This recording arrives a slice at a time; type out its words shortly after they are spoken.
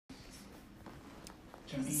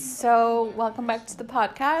So, welcome back to the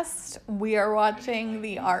podcast. We are watching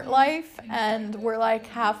The Art Life, and we're like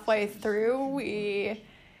halfway through. We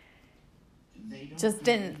just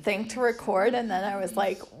didn't think to record, and then I was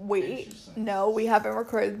like, wait, no, we haven't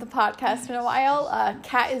recorded the podcast in a while.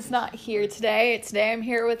 Kat is not here today. Today I'm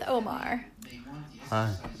here with Omar.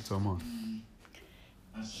 Hi, it's Omar.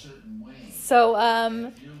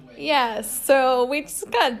 So we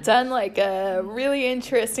just got done like a really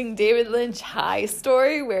interesting David Lynch high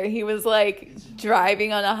story where he was like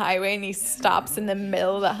driving on a highway and he stops in the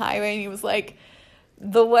middle of the highway and he was like,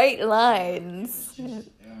 the white lines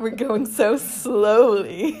were going so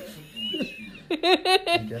slowly.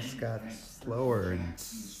 It just got slower and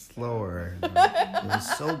slower. It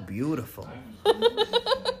was so beautiful.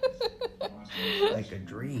 Like a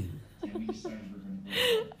dream.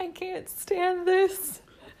 I can't stand this.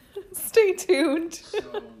 Stay tuned.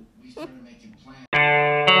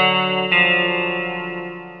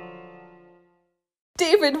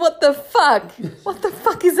 David, what the fuck? What the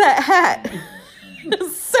fuck is that hat?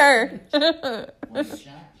 Sir.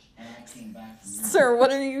 Sir,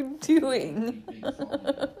 what are you doing?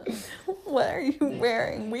 What are you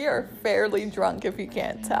wearing? We are fairly drunk if you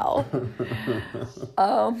can't tell.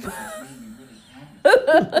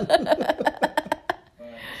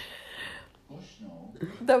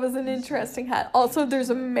 That was an interesting hat. Also, there's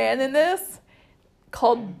a man in this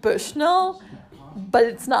called Bushnell, but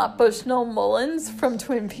it's not Bushnell Mullins from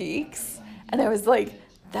Twin Peaks. And I was like,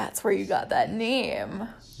 that's where you got that name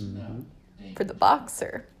for the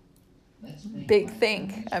boxer. Big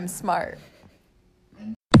think, I'm smart.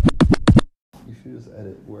 You should just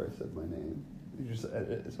edit where I said my name. You just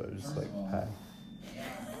edit it, so I was just like, hi.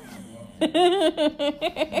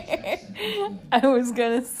 I was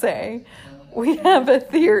gonna say, we have a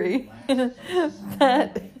theory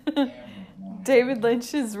that David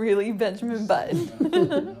Lynch is really Benjamin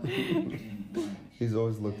Button. He's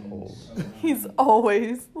always looked old. He's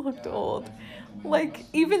always looked old. Like,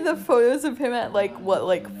 even the photos of him at,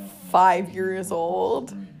 5 years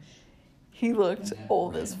old, he looked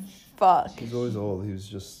old as fuck. He's always old. He was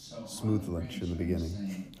just Smooth Lynch in the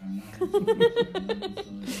beginning.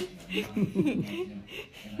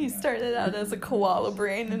 He started out as a koala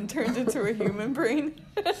brain and turned into a human brain.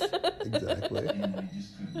 Exactly.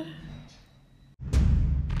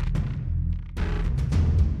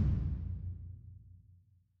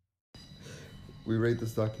 We rate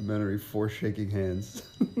this documentary 4 shaking hands.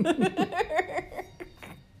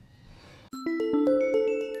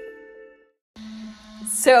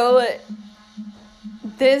 So,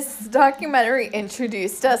 this documentary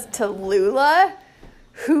introduced us to Lula,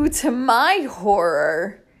 who, to my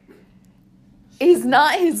horror, is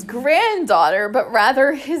not his granddaughter, but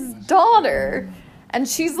rather his daughter. And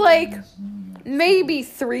she's like maybe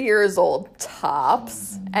 3 years old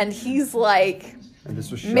tops, and he's like And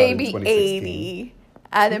this was shot maybe in 2016. 80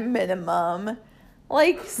 at a minimum.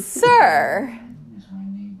 Like, sir,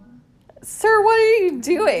 what are you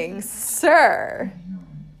doing, sir?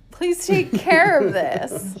 Please take care of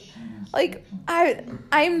this. Like,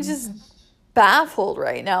 I'm just baffled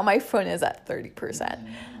right now. My phone is at 30%.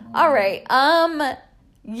 All right.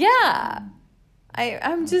 Yeah.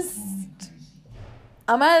 I'm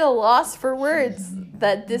at a loss for words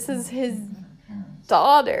that this is his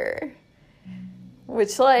daughter.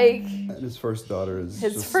 Which, like... And his first daughter is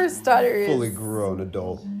fully grown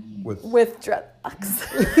adult with dreadlocks.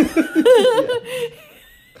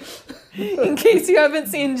 In case you haven't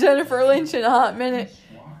seen Jennifer Lynch in a hot minute,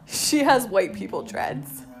 she has white people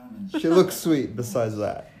dreads. She looks sweet besides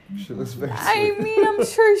that. She looks very sweet. I mean, I'm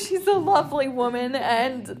sure she's a lovely woman,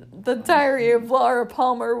 and The Diary of Laura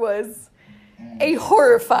Palmer was a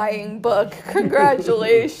horrifying book.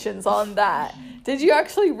 Congratulations on that. Did you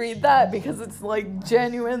actually read that? Because it's, like,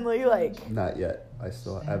 genuinely, like... Not yet. I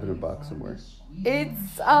still have it in a box somewhere.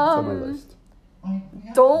 It's on my list.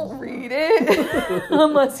 Don't read it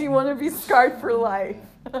unless you want to be scarred for life.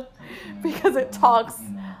 Because it talks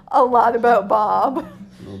a lot about Bob.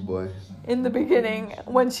 Oh, boy. In the beginning,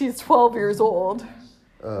 when she's 12 years old.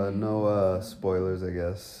 No spoilers, I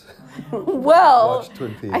guess. Well, Watch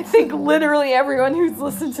Twin Peaks. I think literally everyone who's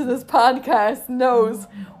listened to this podcast knows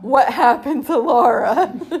what happened to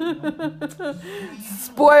Laura.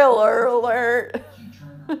 Spoiler alert.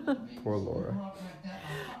 Poor Laura.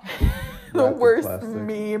 The Wrapped in worst plastic.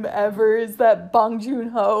 meme ever is that Bong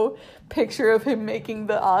Joon-ho picture of him making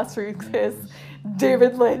the ostrich kiss.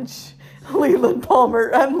 David Lynch, Leland Palmer,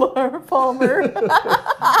 and Laura Palmer.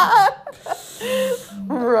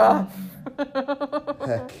 Rough.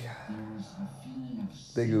 Heck.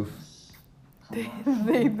 They goof.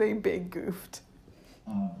 They big goofed.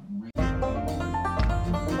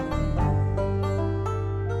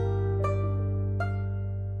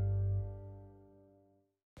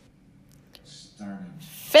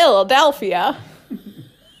 Philadelphia.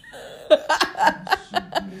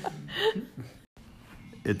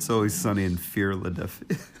 It's Always Sunny in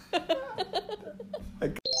Philadelphia.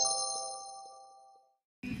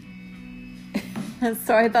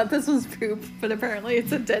 So I thought this was poop, but apparently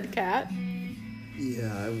it's a dead cat.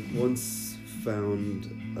 Yeah, I once found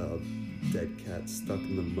a dead cat stuck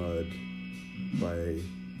in the mud by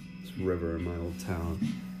this river in my old town.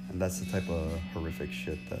 And that's the type of horrific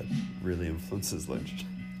shit that really influences Lynch.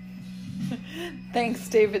 Thanks,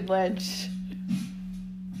 David Lynch.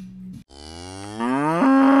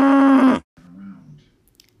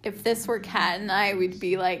 If this were Kat and I, we'd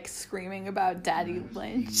be like screaming about Daddy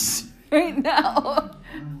Lynch right now.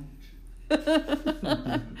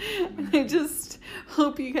 I just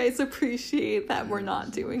hope you guys appreciate that we're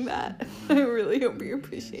not doing that. I really hope you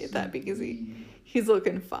appreciate that because he's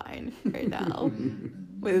looking fine right now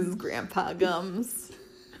with his grandpa gums.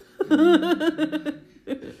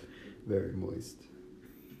 Very moist.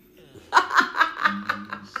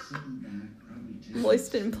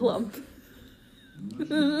 Moist and plump.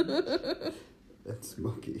 That's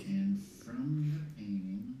smoky. And from your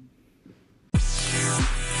painting.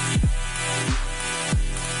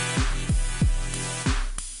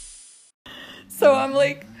 So I'm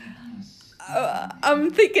like, I'm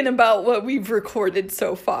thinking about what we've recorded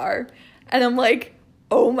so far, and I'm like,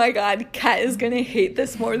 oh my god, Kat is gonna hate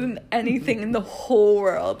this more than anything in the whole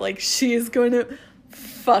world. Like, she is going to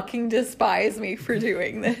fucking despise me for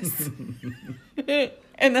doing this.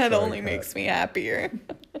 And that Sorry, only Kat. makes me happier.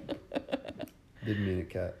 Didn't mean it,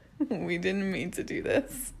 Kat. We didn't mean to do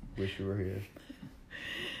this. Wish you were here.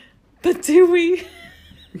 But do we?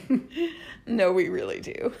 No, we really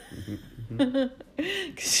do. Because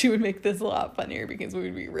she would make this a lot funnier because we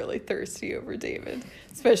would be really thirsty over David.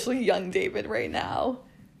 Especially young David right now.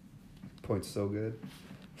 Point's so good.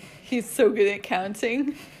 He's so good at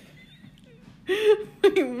counting.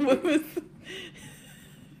 Wait, what was...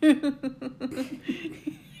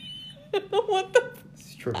 What the...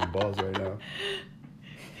 He's tripping balls right now.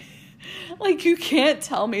 Like, you can't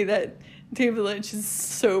tell me that David Lynch is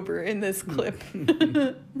sober in this clip.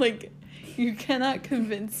 Like, you cannot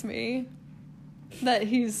convince me that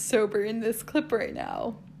he's sober in this clip right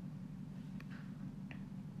now.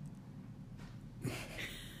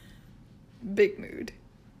 Big mood.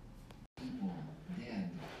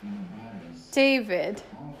 David.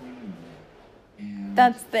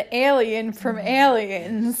 That's the alien from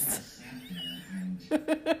Aliens.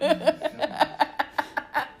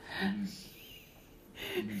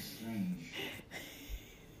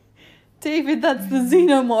 David, that's the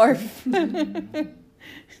xenomorph.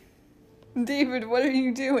 David, what are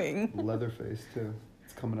you doing? Leatherface, too.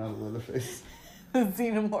 It's coming out of Leatherface. The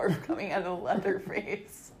xenomorph coming out of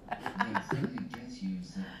Leatherface. The thing that gets you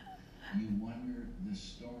is that you wonder the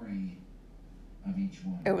story of each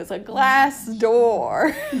one. It was a glass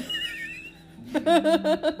door.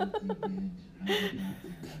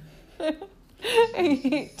 I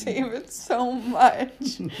hate David so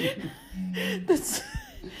much.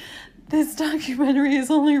 This documentary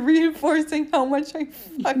is only reinforcing how much I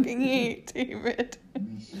fucking hate David.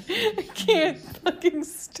 I can't fucking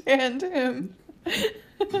stand him.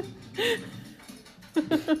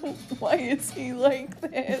 Why is he like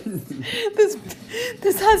this?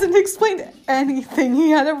 This hasn't explained anything. He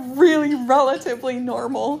had a really relatively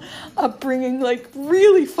normal upbringing, like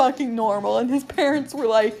really fucking normal, and his parents were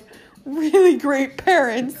like really great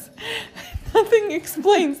parents. Nothing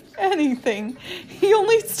explains anything. He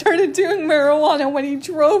only started doing marijuana when he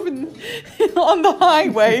drove on the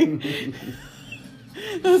highway.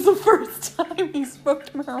 That was the first time he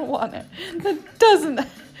smoked marijuana. That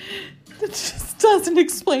just doesn't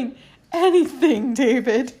explain anything,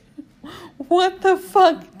 David. What the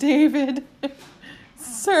fuck, David?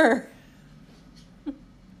 Sir.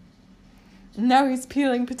 Now he's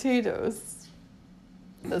peeling potatoes.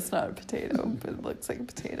 That's not a potato, but it looks like a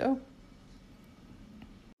potato.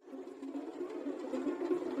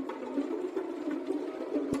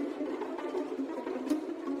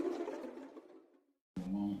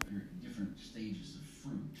 Along different stages of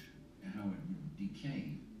fruit and how it would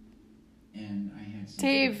decay. And I had some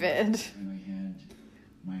David. and I had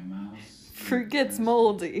my mouse. Fruit gets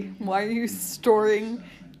moldy. Why are you storing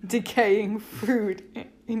decaying fruit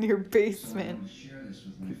in your So I basement? wanted to share this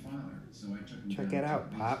with my father. So I took him Check down it to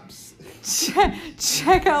out, the- Pops.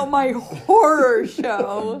 Check out my horror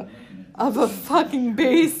show of a fucking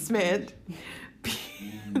basement.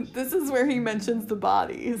 This is where he mentions the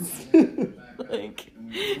bodies. Like,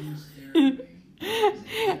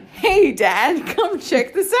 hey Dad, come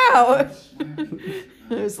check this out.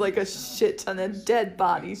 There's like a shit ton of dead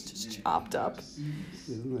bodies just chopped up.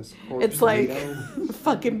 Isn't this horse It's like NATO?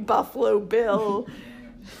 fucking Buffalo Bill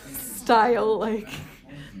style, like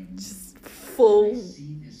just full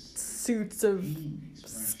suits of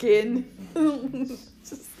skin.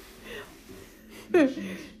 Just,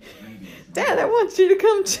 Dad, I want you to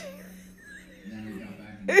come.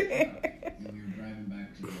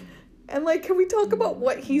 And like, can we talk about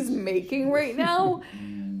what he's making right now?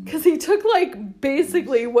 Because he took like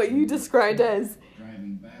basically what you described as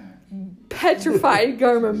petrified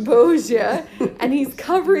garmonbozia, and he's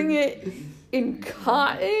covering it in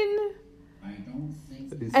cotton,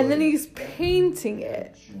 and then he's painting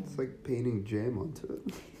it. It's like painting jam onto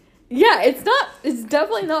it. Yeah, it's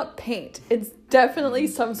definitely not paint. It's definitely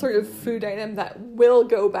some sort of food item that will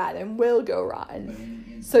go bad and will go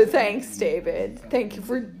rotten. So thanks, David. Thank you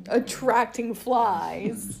for attracting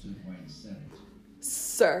flies,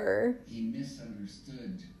 sir. He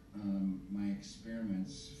misunderstood my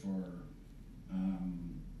experiments for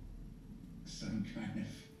some kind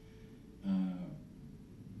of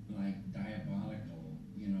like diabolical,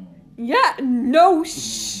 Yeah, no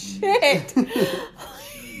shit.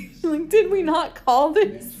 Like, did we not call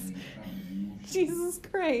this? Jesus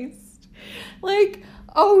Christ. Like,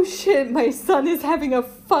 oh shit, my son is having a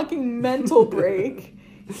fucking mental break.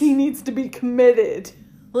 He needs to be committed.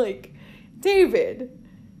 Like, David,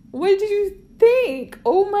 what did you think?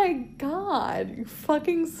 Oh my god, you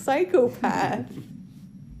fucking psychopath.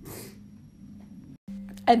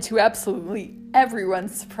 And to absolutely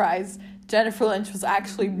everyone's surprise, Jennifer Lynch was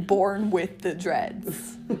actually born with the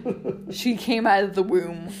dreads. She came out of the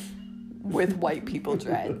womb with white people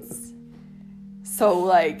dreads. So,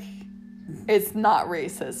 like, it's not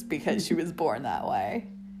racist because she was born that way.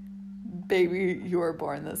 Baby, you were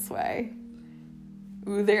born this way.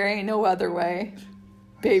 Ooh, there ain't no other way.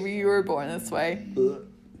 Baby, you were born this way.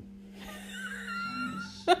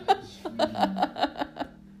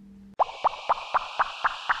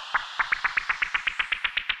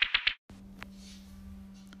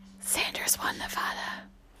 Sanders won Nevada.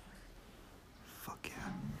 Fuck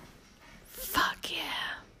yeah. Fuck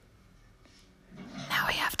yeah. Now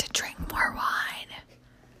we have to drink more wine.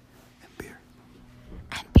 And beer.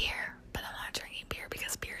 And beer. But I'm not drinking beer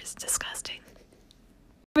because beer is disgusting.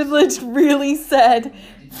 David Lynch really said,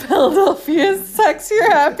 Philadelphia sucks your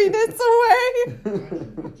happiness away.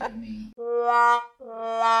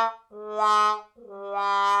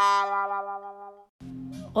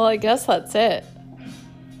 Well, I guess that's it.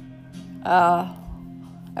 I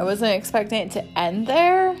wasn't expecting it to end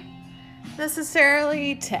there,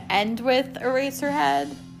 necessarily, to end with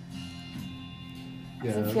Eraserhead.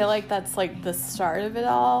 Yeah. I feel like that's like the start of it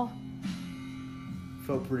all.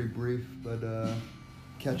 Felt pretty brief, but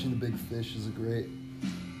Catching the Big Fish is a great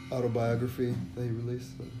autobiography that he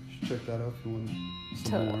released. So you should check that out if you want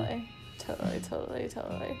some more.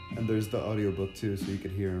 Totally. And there's the audiobook too, so you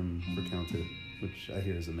could hear him recount it, which I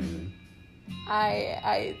hear is amazing.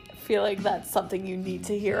 I feel like that's something you need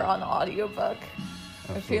to hear on audiobook.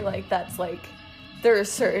 Absolutely. I feel like that's like, there are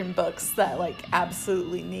certain books that like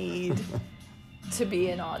absolutely need to be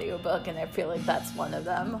an audiobook, and I feel like that's one of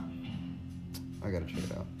them. I gotta check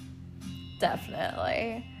it out.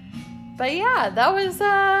 Definitely. But yeah, that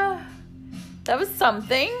was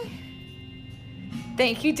something.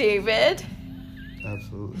 Thank you, David.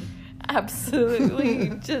 Absolutely.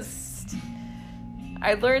 Just,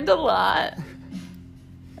 I learned a lot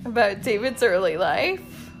about David's early life.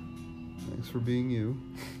 Thanks for being you.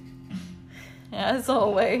 As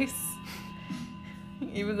always.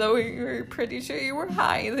 Even though we were pretty sure you were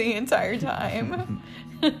high the entire time.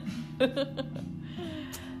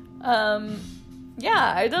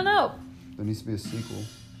 Yeah, I don't know. There needs to be a sequel.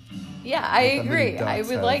 Yeah, I agree. I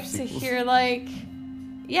would like to hear, like,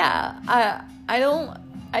 yeah, I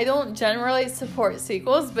don't generally support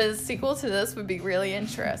sequels, but a sequel to this would be really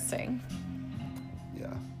interesting.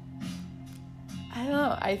 Yeah. I don't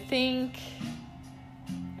know. I think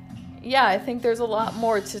there's a lot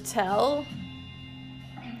more to tell.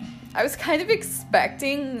 I was kind of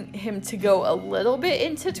expecting him to go a little bit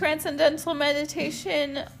into transcendental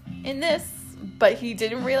meditation in this, but he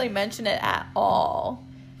didn't really mention it at all.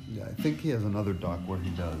 Yeah, I think he has another doc where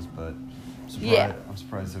he does, but I'm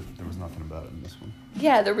surprised that there was nothing about it in this one.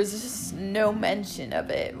 Yeah, there was just no mention of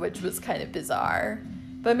it, which was kind of bizarre.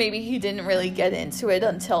 But maybe he didn't really get into it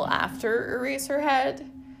until after Eraserhead.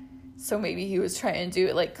 So maybe he was trying to do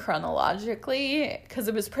it, like, chronologically, because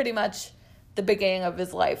it was pretty much the beginning of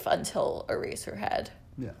his life until Eraserhead.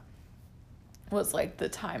 Yeah. Was, like, the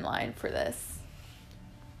timeline for this.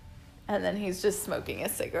 And then he's just smoking a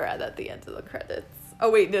cigarette at the end of the credits.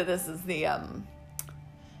 Oh, wait, no, this is the,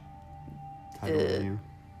 Title review.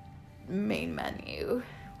 main menu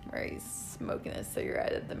where he's smoking a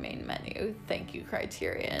cigarette at the main menu. Thank you,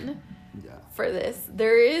 Criterion, for this.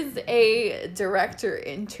 There is a director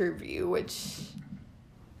interview, which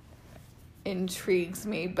intrigues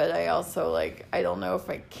me, but I also, like, I don't know if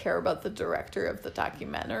I care about the director of the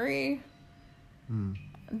documentary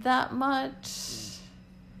that much.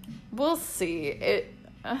 We'll see.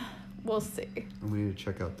 We'll see. And we need to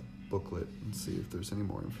check out the booklet and see if there's any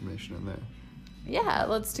more information in there. Yeah,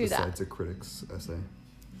 let's do that. Besides a critic's essay.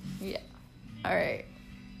 Yeah. All right.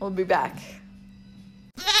 We'll be back.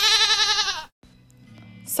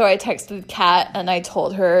 So I texted Kat and I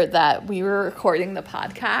told her that we were recording the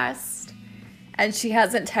podcast, and she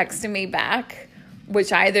hasn't texted me back,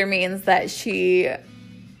 which either means that she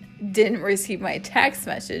didn't receive my text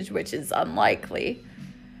message, which is unlikely,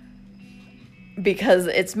 because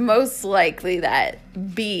it's most likely that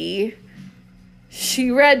B,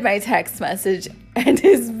 she read my text message and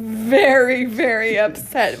is very, very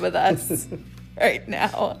upset with us right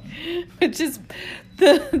now, which is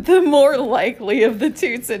the more likely of the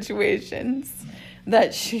two situations,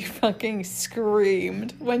 that she fucking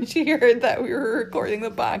screamed when she heard that we were recording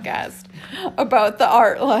the podcast about the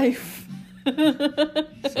art life.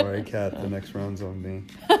 Sorry, Kat, the next round's on me.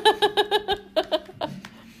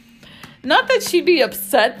 Not that she'd be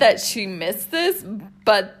upset that she missed this,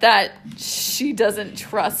 but that she doesn't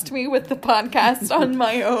trust me with the podcast on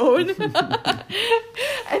my own.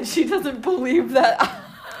 And she doesn't believe that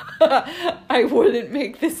I wouldn't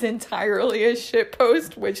make this entirely a shit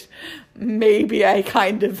post, which maybe I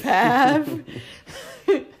kind of have.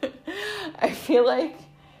 I feel like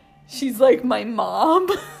she's like my mom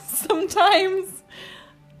sometimes.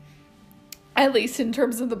 At least in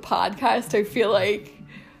terms of the podcast, I feel like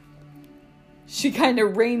she kind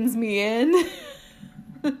of reins me in.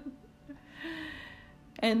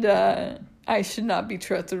 And I should not be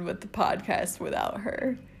trusted with the podcast without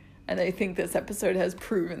her. And I think this episode has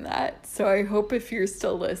proven that. So I hope if you're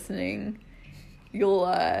still listening, you'll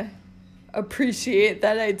appreciate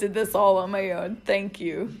that I did this all on my own. Thank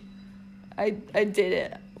you. I did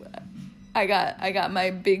it. I got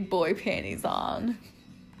my big boy panties on.